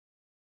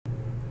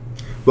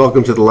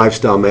Welcome to the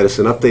Lifestyle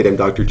Medicine Update. I'm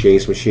Dr.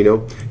 James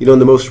Meschino. In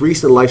the most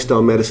recent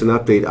Lifestyle Medicine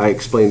Update, I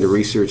explained the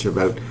research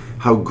about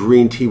how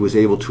green tea was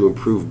able to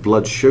improve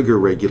blood sugar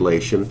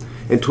regulation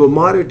and to a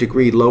moderate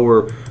degree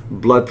lower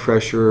blood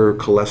pressure,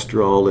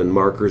 cholesterol, and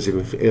markers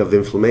of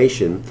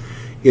inflammation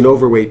in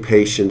overweight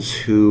patients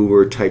who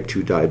were type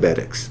 2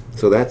 diabetics.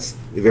 So that's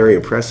very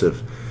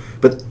impressive.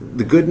 But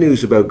the good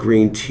news about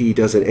green tea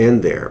doesn't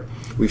end there.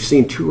 We've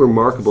seen two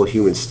remarkable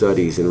human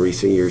studies in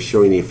recent years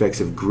showing the effects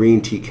of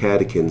green tea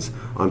catechins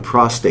on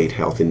prostate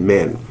health in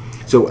men.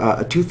 So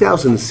a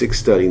 2006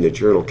 study in the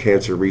journal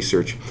Cancer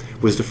Research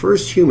was the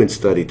first human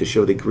study to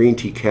show that green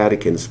tea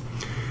catechins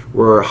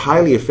were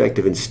highly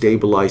effective in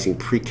stabilizing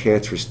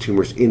precancerous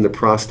tumors in the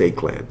prostate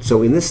gland.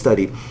 So in this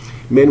study,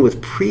 men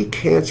with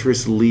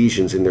precancerous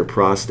lesions in their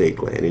prostate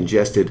gland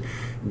ingested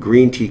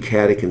green tea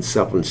catechin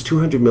supplements,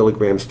 200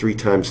 milligrams 3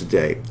 times a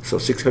day, so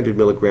 600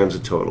 milligrams a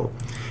total.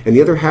 And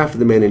the other half of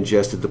the men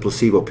ingested the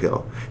placebo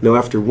pill. Now,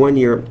 after 1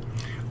 year,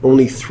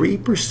 only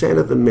 3%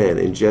 of the men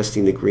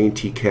ingesting the green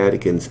tea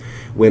catechins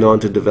went on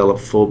to develop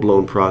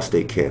full-blown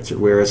prostate cancer,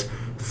 whereas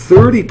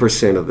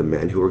 30% of the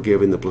men who were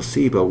given the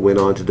placebo went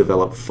on to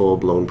develop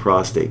full-blown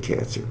prostate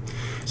cancer.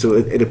 So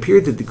it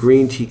appeared that the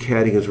green tea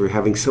catechins were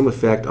having some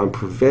effect on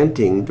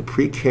preventing the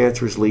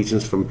precancerous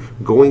lesions from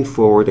going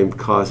forward and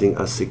causing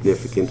a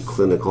significant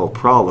clinical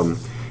problem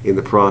in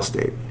the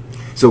prostate.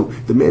 So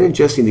the men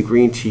ingesting the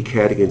green tea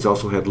catechins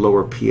also had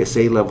lower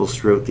PSA levels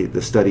throughout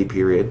the study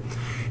period,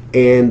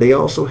 and they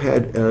also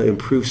had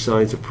improved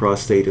signs of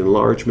prostate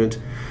enlargement,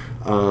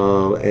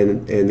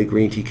 and the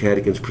green tea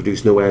catechins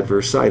produced no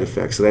adverse side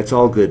effects. So that's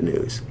all good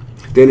news.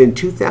 Then in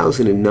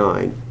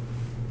 2009,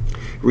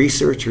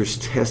 researchers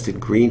tested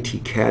green tea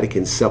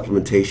catechin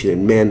supplementation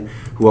in men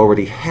who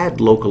already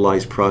had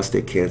localized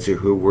prostate cancer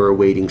who were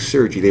awaiting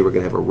surgery. They were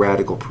going to have a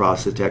radical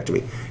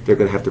prostatectomy. They're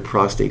going to have the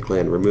prostate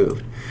gland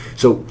removed.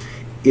 So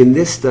in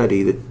this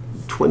study, the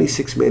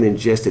 26 men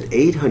ingested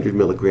 800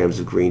 milligrams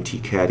of green tea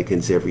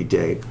catechins every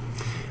day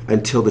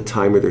until the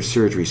time of their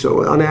surgery.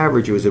 So on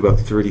average, it was about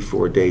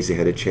 34 days they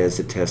had a chance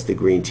to test the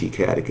green tea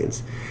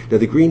catechins. Now,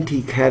 the green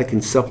tea catechin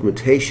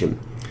supplementation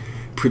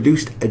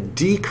produced a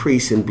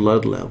decrease in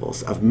blood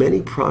levels of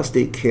many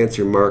prostate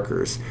cancer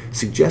markers,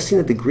 suggesting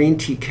that the green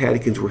tea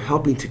catechins were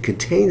helping to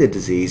contain the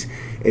disease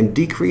and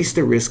decrease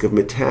the risk of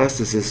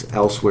metastasis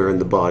elsewhere in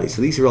the body.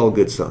 So these are all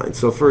good signs.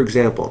 So for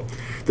example,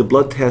 the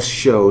blood test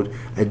showed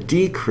a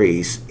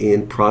decrease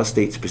in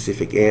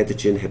prostate-specific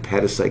antigen,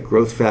 hepatocyte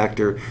growth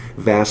factor,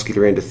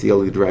 vascular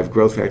endothelial-derived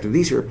growth factor.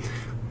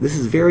 This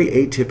is very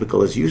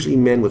atypical, as usually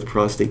men with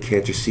prostate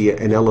cancer see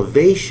an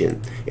elevation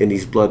in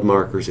these blood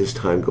markers as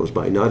time goes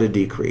by, not a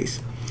decrease.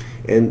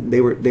 And they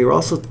were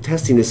also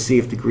testing to see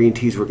if the green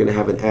teas were going to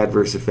have an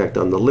adverse effect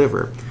on the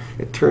liver.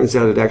 It turns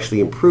out it actually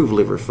improved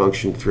liver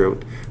function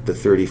throughout the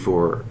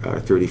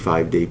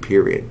 35-day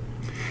period.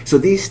 So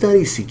these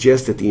studies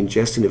suggest that the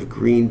ingestion of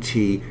green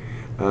tea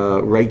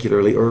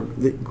regularly, or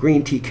the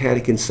green tea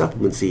catechin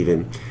supplements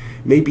even,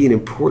 may be an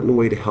important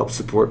way to help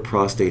support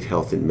prostate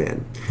health in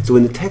men. So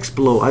in the text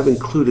below, I've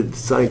included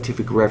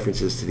scientific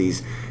references to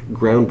these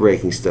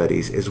groundbreaking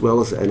studies, as well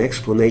as an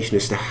explanation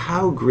as to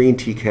how green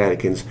tea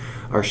catechins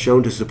are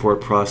shown to support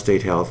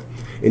prostate health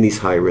in these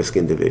high-risk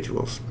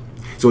individuals.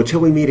 So until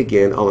we meet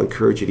again, I'll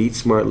encourage you to eat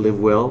smart, live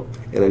well,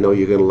 and I know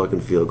you're going to look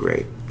and feel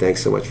great.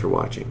 Thanks so much for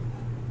watching.